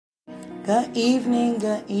Good evening,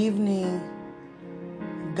 good evening.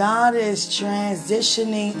 God is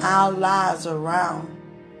transitioning our lives around.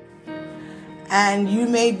 And you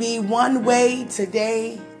may be one way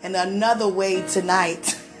today and another way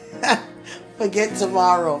tonight. Forget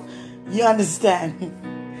tomorrow. You understand?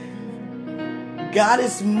 God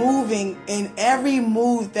is moving, in every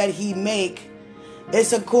move that He make,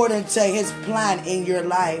 it's according to His plan in your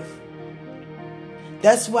life.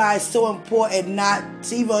 That's why it's so important not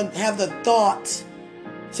to even have the thought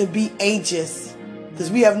to be anxious, because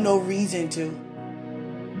we have no reason to.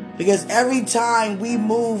 Because every time we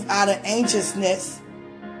move out of anxiousness,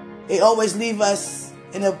 it always leaves us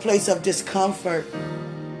in a place of discomfort.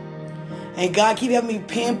 And God keep having me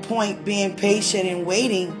pinpoint being patient and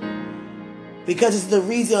waiting, because it's the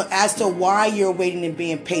reason as to why you're waiting and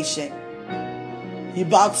being patient. You're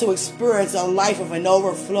about to experience a life of an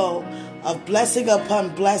overflow of blessing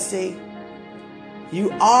upon blessing.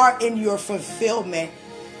 You are in your fulfillment.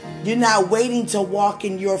 You're not waiting to walk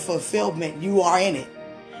in your fulfillment. You are in it.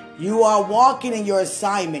 You are walking in your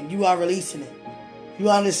assignment. You are releasing it.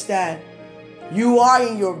 You understand? You are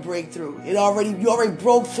in your breakthrough. You already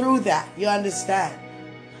broke through that. You understand?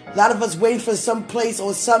 A lot of us waiting for some place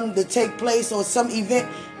or something to take place or some event.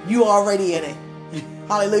 You already in it.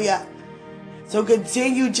 Hallelujah. So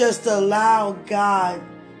continue just to allow God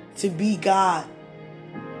to be God.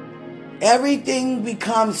 Everything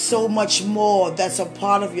becomes so much more that's a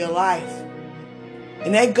part of your life.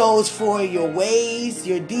 And that goes for your ways,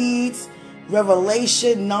 your deeds,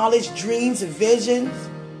 revelation, knowledge, dreams, visions,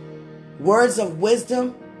 words of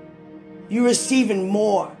wisdom. You're receiving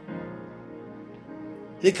more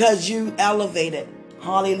because you elevated.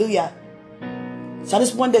 Hallelujah. So I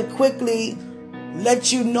just wanted to quickly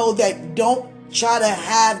let you know that don't try to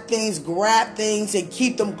have things, grab things, and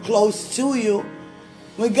keep them close to you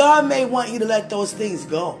when God may want you to let those things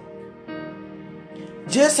go.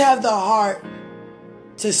 Just have the heart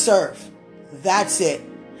to serve. That's it.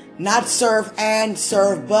 Not serve and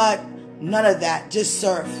serve, but none of that. Just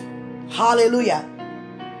serve. Hallelujah.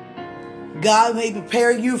 God may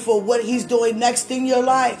prepare you for what He's doing next in your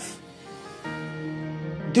life.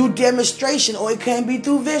 Do demonstration, or it can be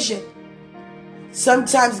through vision.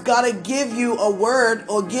 Sometimes God will give you a word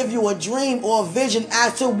or give you a dream or a vision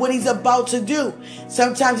as to what He's about to do.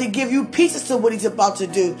 Sometimes He give you pieces to what He's about to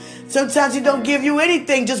do. Sometimes He don't give you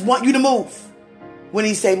anything, just want you to move when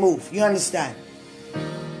He say move. You understand?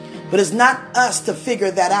 But it's not us to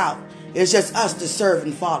figure that out. It's just us to serve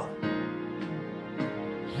and follow.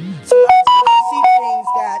 So we see things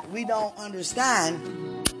that we don't understand.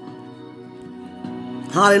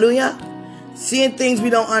 Hallelujah. Seeing things we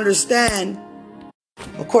don't understand.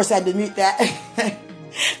 Of course, I had to mute that.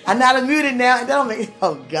 I'm not muted now. That don't make.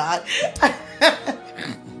 Oh God!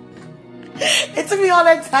 It took me all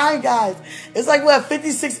that time, guys. It's like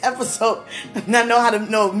 56 episode, and I know how to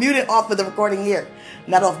mute it off of the recording here,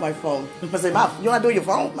 not off my phone. I say, you want to do your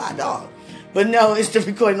phone, my dog? But no, it's just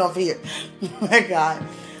recording off here. My God!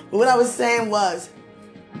 But what I was saying was,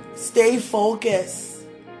 stay focused.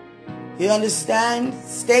 You understand?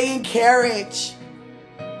 Stay encouraged.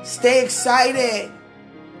 Stay excited.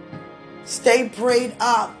 Stay prayed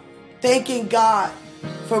up, thanking God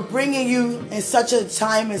for bringing you in such a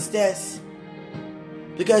time as this.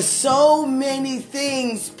 Because so many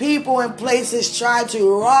things, people and places try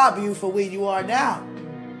to rob you for where you are now.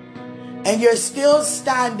 And you're still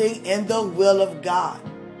standing in the will of God.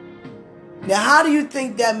 Now, how do you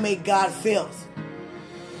think that make God feel?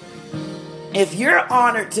 If you're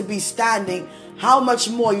honored to be standing, how much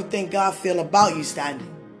more you think God feel about you standing?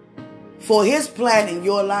 For His plan in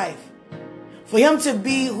your life. For Him to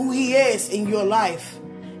be who He is in your life,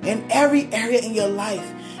 in every area in your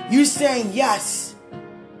life, you saying yes.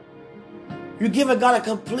 You giving God a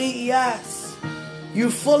complete yes. You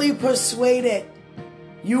fully persuaded.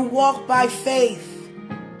 You walk by faith.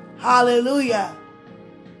 Hallelujah.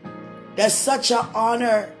 That's such an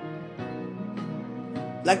honor.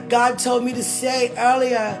 Like God told me to say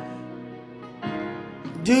earlier,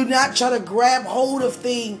 do not try to grab hold of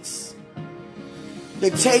things to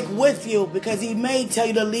take with you, because He may tell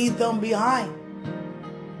you to leave them behind.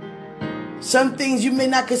 Some things you may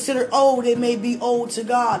not consider old, they may be old to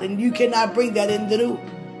God, and you cannot bring that into new.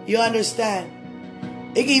 You understand?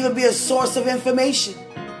 It can even be a source of information.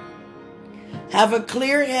 Have a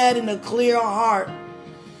clear head and a clear heart,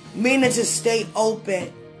 meaning to stay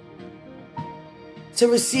open to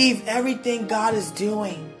receive everything God is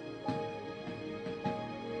doing.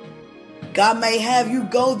 God may have you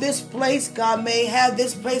go this place. God may have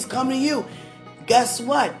this place come to you. guess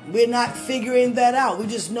what? We're not figuring that out. We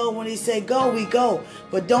just know when he say go, we go.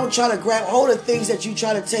 But don't try to grab hold of things that you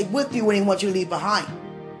try to take with you when he wants you to leave behind.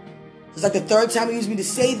 It's like the third time he used me to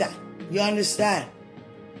say that. You understand?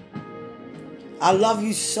 I love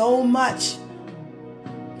you so much.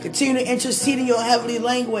 Continue to intercede in your heavenly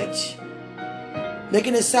language.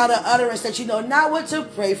 Making a sound of utterance that you know not what to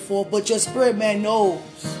pray for, but your spirit man knows.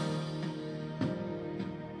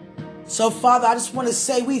 So, Father, I just want to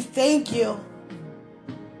say we thank you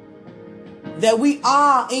that we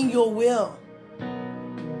are in your will.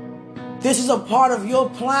 This is a part of your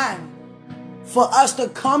plan for us to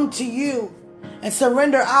come to you and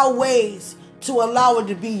surrender our ways to allow it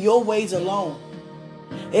to be your ways alone.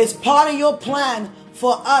 It's part of your plan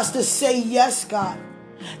for us to say yes, God.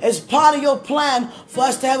 It's part of your plan for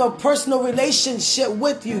us to have a personal relationship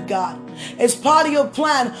with you, God. It's part of your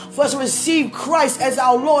plan for us to receive Christ as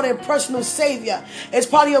our Lord and personal Savior. It's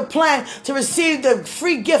part of your plan to receive the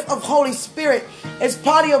free gift of Holy Spirit. It's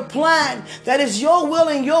part of your plan that is your will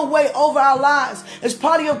and your way over our lives. It's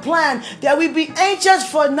part of your plan that we be anxious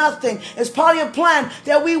for nothing. It's part of your plan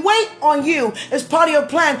that we wait on you. It's part of your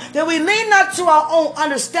plan that we lean not to our own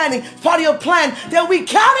understanding. It's part of your plan that we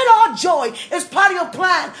count it all joy. It's part of your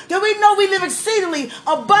plan that we know we live exceedingly,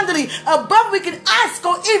 abundantly, above we can ask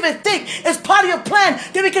or even think. It's part of your plan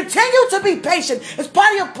that we continue to be patient. It's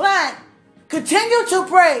part of your plan. Continue to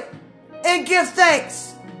pray and give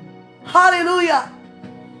thanks. Hallelujah.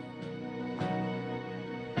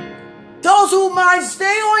 Those who mind stay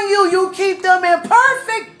on you, you keep them in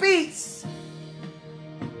perfect peace.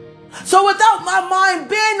 So without my mind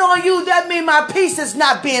being on you, that means my peace is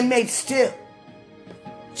not being made still.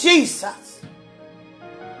 Jesus.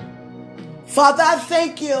 Father, I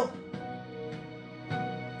thank you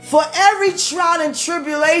for every trial and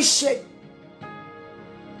tribulation.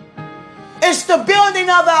 It's the building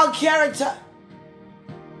of our character.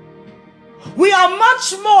 We are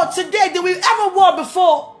much more today than we ever were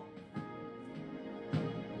before.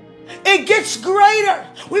 It gets greater.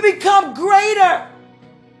 We become greater.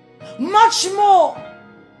 Much more.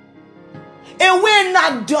 And we're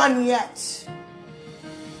not done yet.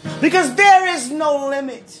 Because there is no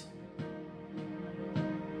limit.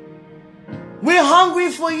 We're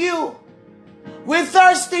hungry for you. We're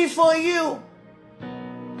thirsty for you.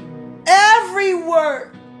 Every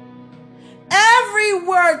word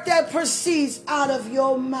that proceeds out of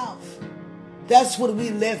your mouth, that's what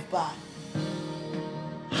we live by.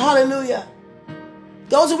 Hallelujah.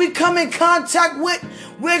 Those that we come in contact with,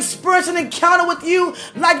 we experience an encounter with you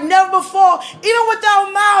like never before. Even with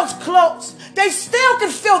our mouths closed, they still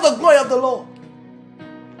can feel the glory of the Lord.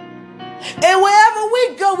 And wherever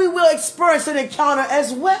we go, we will experience an encounter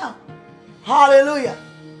as well. Hallelujah.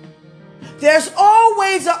 There's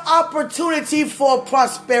always an opportunity for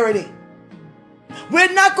prosperity.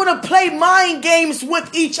 We're not going to play mind games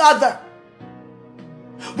with each other.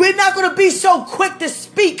 We're not going to be so quick to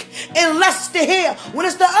speak and less to hear when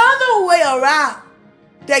it's the other way around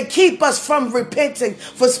that keep us from repenting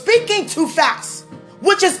for speaking too fast,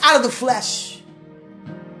 which is out of the flesh.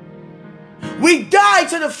 We die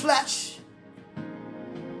to the flesh.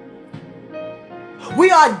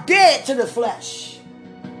 We are dead to the flesh.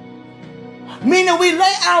 Meaning we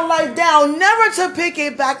lay our life down never to pick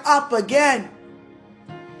it back up again.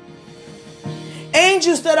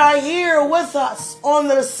 Angels that are here with us on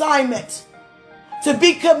the assignment to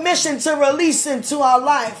be commissioned to release into our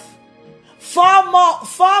life far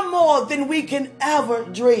more than we can ever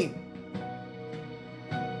dream.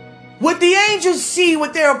 What the angels see,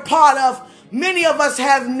 what they're a part of, many of us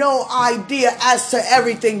have no idea as to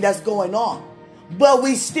everything that's going on. But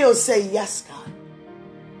we still say yes, God.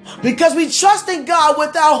 Because we trust in God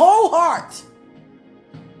with our whole heart.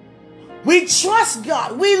 We trust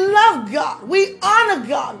God. We love God. We honor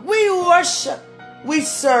God. We worship. We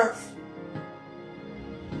serve.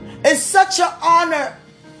 It's such an honor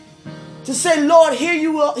to say, Lord, here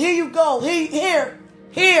you go. Here.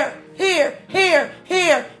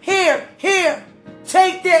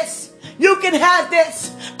 Take this. You can have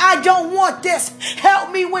this. I don't want this.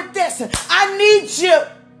 Help me with this. I need you.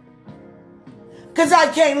 Because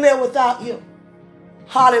I can't live without you.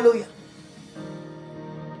 Hallelujah.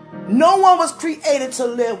 No one was created to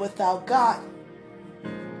live without God.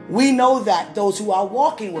 We know that, those who are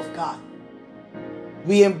walking with God.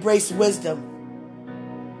 We embrace wisdom.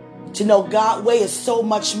 To know God's way is so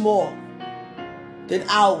much more than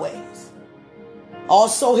our ways.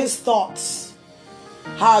 Also his thoughts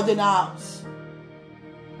higher than ours.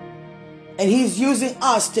 And he's using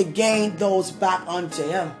us to gain those back unto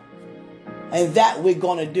him. And that we're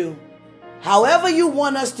going to do. However you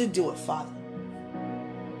want us to do it, Father.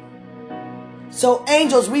 So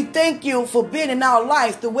angels, we thank you for being in our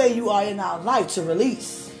life the way you are in our life to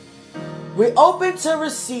release. We're open to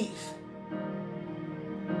receive.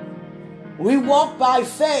 We walk by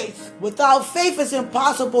faith. Without faith, it's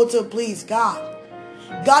impossible to please God.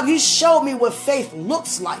 God, you showed me what faith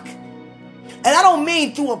looks like. And I don't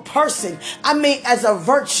mean through a person. I mean as a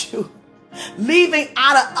virtue. Leaving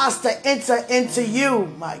out of us to enter into you.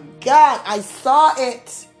 My God, I saw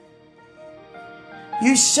it.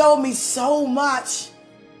 You showed me so much.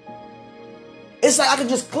 It's like I can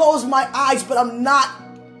just close my eyes, but I'm not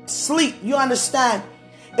asleep. You understand?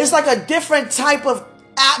 It's like a different type of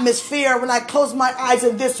atmosphere when I close my eyes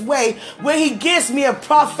in this way, where he gives me a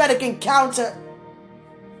prophetic encounter.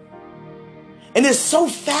 And it's so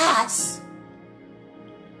fast.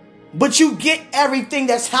 But you get everything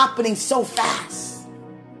that's happening so fast.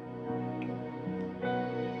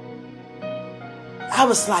 I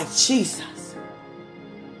was like, Jesus.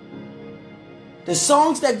 The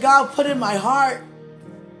songs that God put in my heart,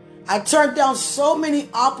 I turned down so many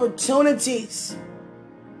opportunities.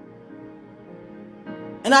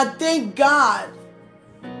 And I thank God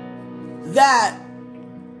that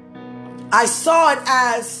I saw it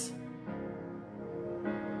as,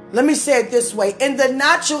 let me say it this way. In the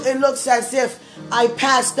natural, it looks as if I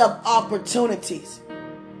passed up opportunities.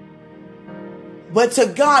 But to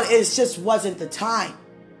God, it just wasn't the time.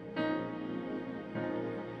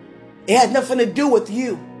 It had nothing to do with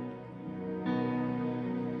you.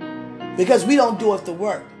 Because we don't do it the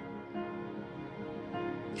work.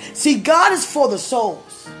 See, God is for the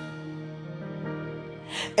souls.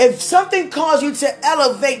 If something caused you to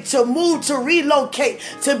elevate, to move, to relocate,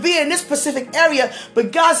 to be in this specific area,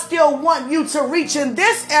 but God still wants you to reach in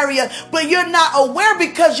this area, but you're not aware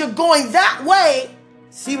because you're going that way.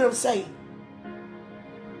 See what I'm saying?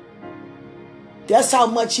 That's how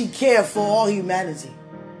much he cared for all humanity.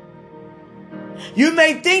 You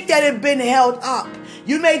may think that it's been held up.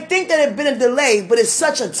 You may think that it's been a delay, but it's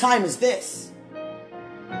such a time as this.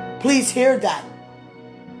 Please hear that.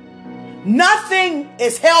 Nothing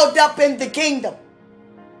is held up in the kingdom.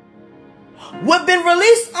 What been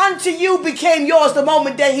released unto you became yours the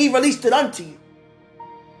moment that he released it unto you.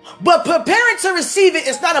 But preparing to receive it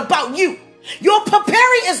is not about you. Your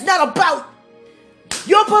preparing is not about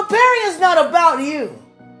you.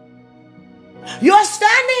 Your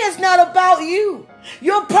standing is not about you.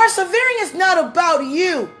 Your persevering is not about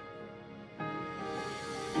you.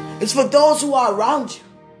 It's for those who are around you.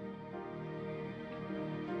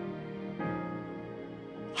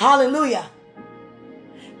 Hallelujah.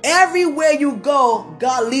 Everywhere you go,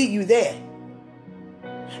 God lead you there.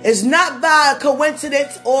 It's not by a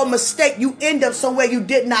coincidence or a mistake you end up somewhere you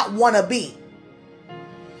did not want to be.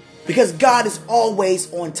 Because God is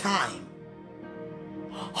always on time.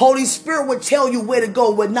 Holy Spirit will tell you where to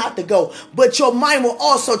go, where not to go. But your mind will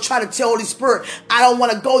also try to tell Holy Spirit, I don't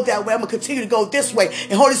want to go that way. I'm going to continue to go this way.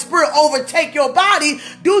 And Holy Spirit overtake your body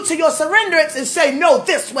due to your surrenderance and say, no,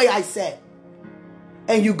 this way I said.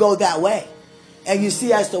 And you go that way. And you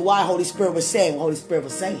see as to why Holy Spirit was saying what Holy Spirit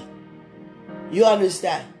was saying. You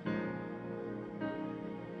understand?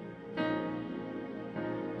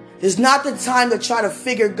 It's not the time to try to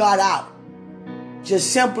figure God out.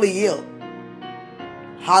 Just simply yield.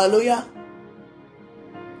 Hallelujah.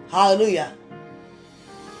 Hallelujah.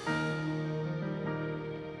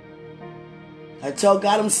 I tell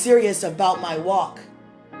God I'm serious about my walk.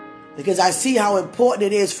 Because I see how important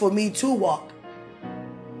it is for me to walk.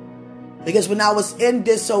 Because when I was in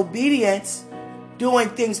disobedience, doing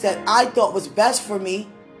things that I thought was best for me,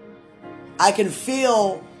 I can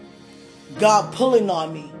feel God pulling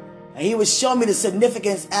on me. And he was showing me the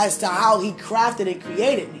significance as to how he crafted and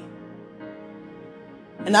created me.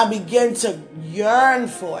 And I began to yearn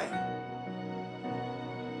for it.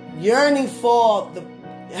 Yearning for,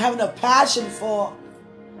 having a passion for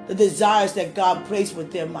the desires that God placed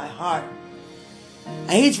within my heart.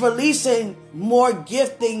 And he's releasing more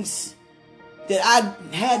giftings that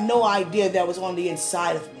I had no idea that was on the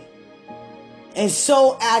inside of me. And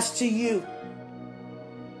so as to you,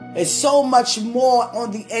 there's so much more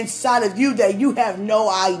on the inside of you that you have no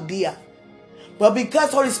idea. But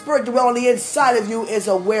because Holy Spirit dwells on the inside of you, is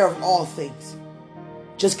aware of all things.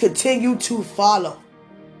 Just continue to follow.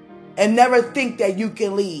 And never think that you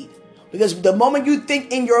can lead. Because the moment you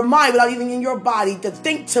think in your mind without even in your body, to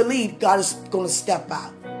think to lead, God is going to step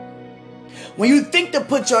out. When you think to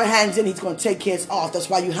put your hands in, he's going to take his off. That's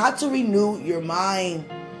why you have to renew your mind.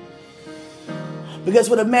 Because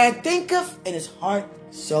what a man thinketh in his heart,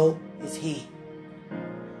 so is he.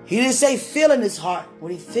 He didn't say feel in his heart.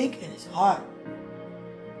 What he think in his heart.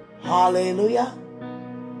 Hallelujah.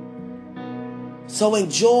 So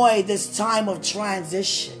enjoy this time of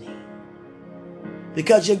transitioning,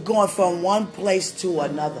 because you're going from one place to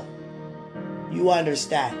another. You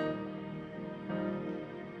understand?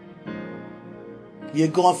 You're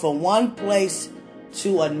going from one place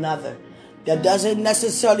to another. That doesn't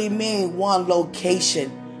necessarily mean one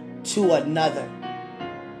location to another.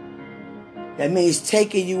 That means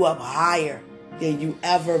taking you up higher than you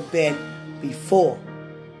ever been before.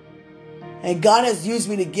 And God has used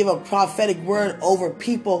me to give a prophetic word over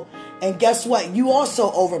people. And guess what? You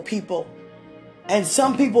also over people. And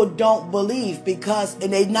some people don't believe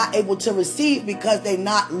and they're not able to receive because they're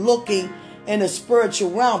not looking in the spiritual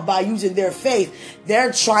realm by using their faith.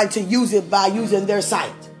 They're trying to use it by using their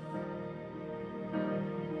sight.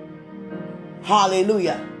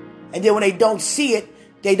 Hallelujah. And then when they don't see it,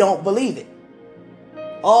 they don't believe it.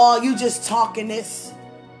 Oh, you just talking this.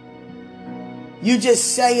 You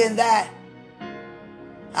just saying that.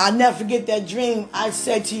 I'll never forget that dream I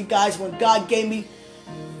said to you guys when God gave me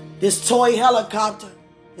this toy helicopter.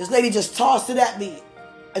 This lady just tossed it at me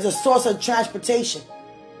as a source of transportation.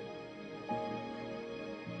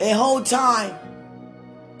 The whole time,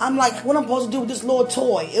 I'm like, what am I supposed to do with this little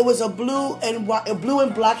toy? It was a blue and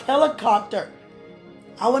black helicopter.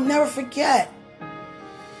 I will never forget.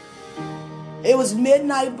 It was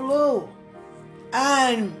midnight blue.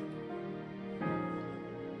 And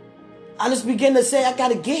I just began to say, I got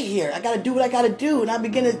to get here. I got to do what I got to do. And I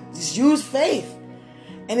began to just use faith.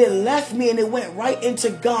 And it left me and it went right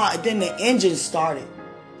into God. And then the engine started.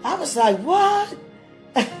 I was like, what?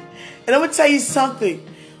 And I'm going to tell you something.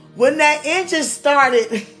 When that engine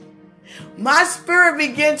started, my spirit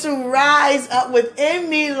began to rise up within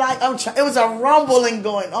me like it was a rumbling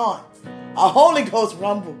going on. A Holy Ghost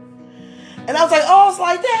rumble. And I was like, oh, it's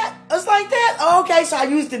like that. It's like that. Oh, okay, so I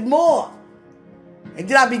used it more. And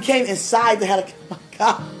then I became inside the helicopter. Oh, my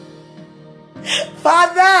God.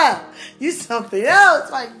 Father, you something else.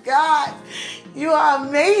 My God, you are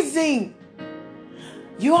amazing.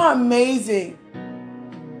 You are amazing.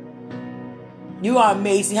 You are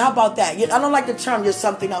amazing. How about that? I don't like the term, you're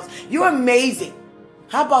something else. You're amazing.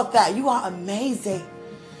 How about that? You are amazing.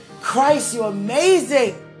 Christ, you're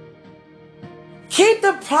amazing. Keep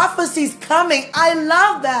the prophecies coming. I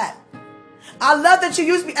love that. I love that you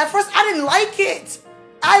used me. At first, I didn't like it.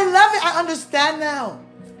 I love it. I understand now.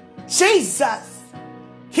 Jesus.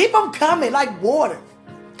 Keep them coming like water.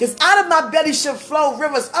 Because out of my belly shall flow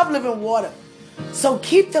rivers of living water. So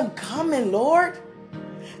keep them coming, Lord.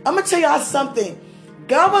 I'm going to tell y'all something.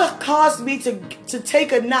 God will cause me to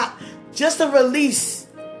take a nap just to release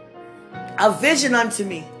a vision unto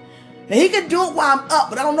me. And he can do it while I'm up,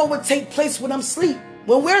 but I don't know what take place when I'm asleep.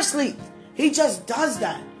 When we're asleep. He just does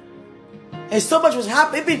that. And so much was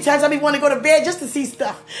happening. There'd be times I want to go to bed just to see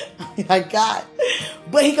stuff. My God.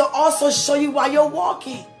 But he can also show you while you're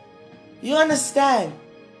walking. You understand?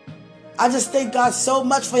 I just thank God so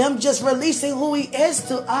much for him just releasing who he is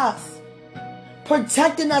to us.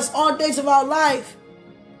 Protecting us all days of our life.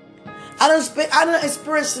 I done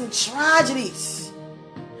experienced some tragedies.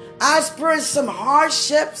 I experienced some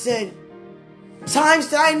hardships and times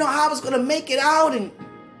that I didn't know how I was going to make it out, and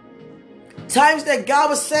times that God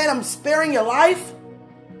was saying, I'm sparing your life.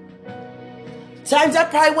 Times I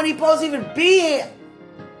probably wouldn't supposed to even be here.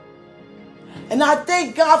 And I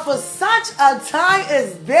thank God for such a time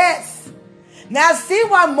as this. Now I see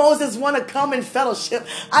why Moses want to come in fellowship.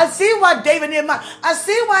 I see why David and I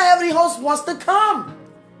see why Heavenly Host wants to come.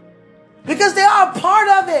 Because they are a part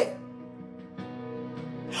of it.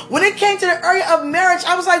 When it came to the area of marriage,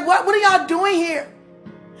 I was like, what are y'all doing here?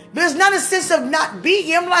 There's not a sense of not being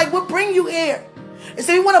here. I'm like, what bring you here? They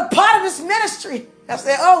said, we want a part of this ministry. I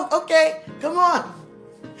said, oh, okay, come on.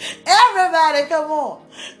 Everybody, come on.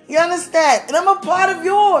 You understand? And I'm a part of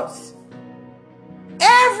yours.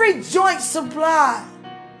 Every joint supply.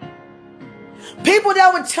 People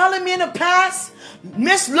that were telling me in the past,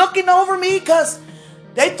 mislooking over me because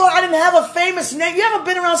they thought I didn't have a famous name. You ever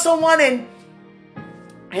been around someone and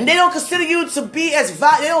they don't consider you to be as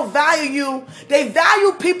they don't value you. They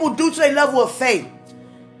value people due to their level of faith.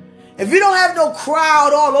 If you don't have no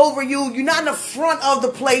crowd all over you, you're not in the front of the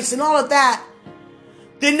place and all of that,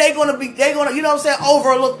 then they're gonna, you know what I'm saying,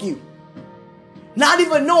 overlook you. Not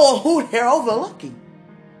even know who they're overlooking.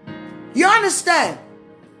 You understand?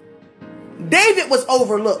 David was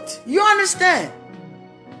overlooked. You understand?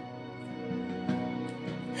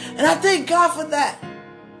 And I thank God for that.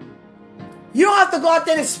 You don't have to go out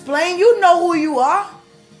there and explain. You know who you are.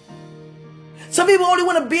 Some people only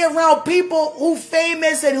want to be around people who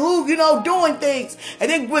famous and who, doing things.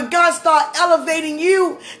 And then when God start elevating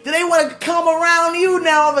you, then they want to come around you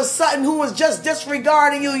now all of a sudden who was just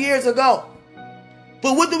disregarding you years ago.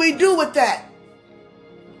 But what do we do with that?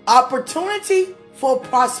 Opportunity for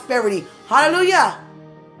prosperity. Hallelujah.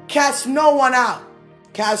 Cast no one out.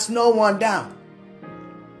 Cast no one down.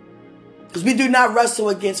 Because we do not wrestle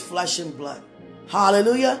against flesh and blood.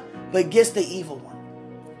 Hallelujah. But against the evil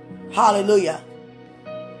one. Hallelujah.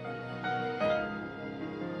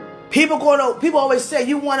 People always say,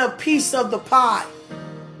 you want a piece of the pie.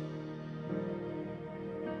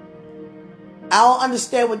 I don't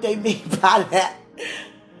understand what they mean by that.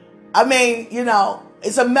 I mean,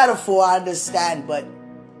 it's a metaphor, I understand, but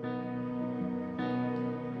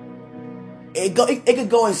it could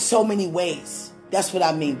go in so many ways. That's what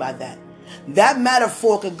I mean by that. That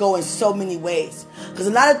metaphor could go in so many ways. Because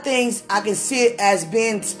a lot of things, I can see it as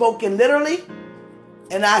being spoken literally,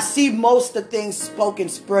 and I see most of the things spoken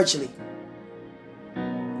spiritually.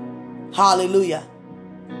 Hallelujah.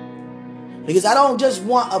 Because I don't just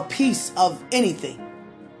want a piece of anything.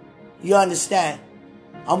 You understand?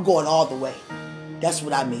 I'm going all the way. That's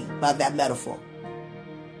what I mean by that metaphor.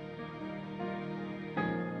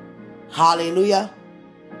 Hallelujah.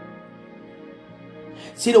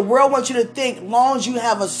 See, the world wants you to think, as long as you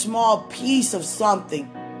have a small piece of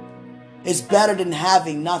something, it's better than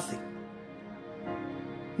having nothing.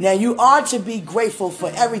 Now, you are to be grateful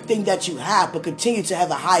for everything that you have, but continue to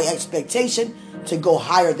have a high expectation to go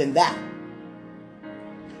higher than that.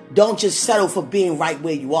 Don't just settle for being right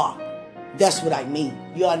where you are. That's what I mean.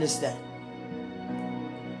 You understand?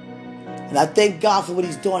 And I thank God for what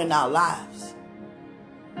He's doing in our lives.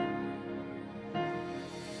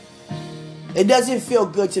 It doesn't feel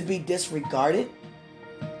good to be disregarded,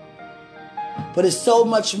 but it's so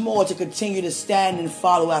much more to continue to stand and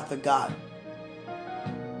follow after God.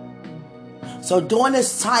 So during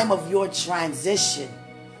this time of your transition,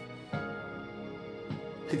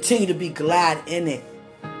 continue to be glad in it.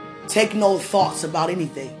 Take no thoughts about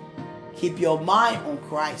anything. Keep your mind on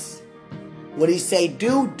Christ. What He say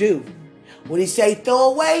do, do. What He say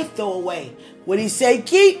throw away, throw away. What He say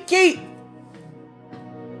keep, keep.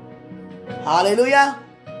 Hallelujah.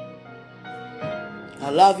 I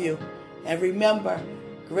love you. And remember,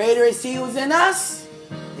 greater is He who's in us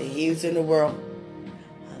than he who's in the world.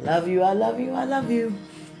 I love you, I love you, I love you.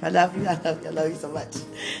 I love you, I love you, I love you so much.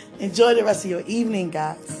 Enjoy the rest of your evening,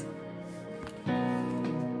 guys.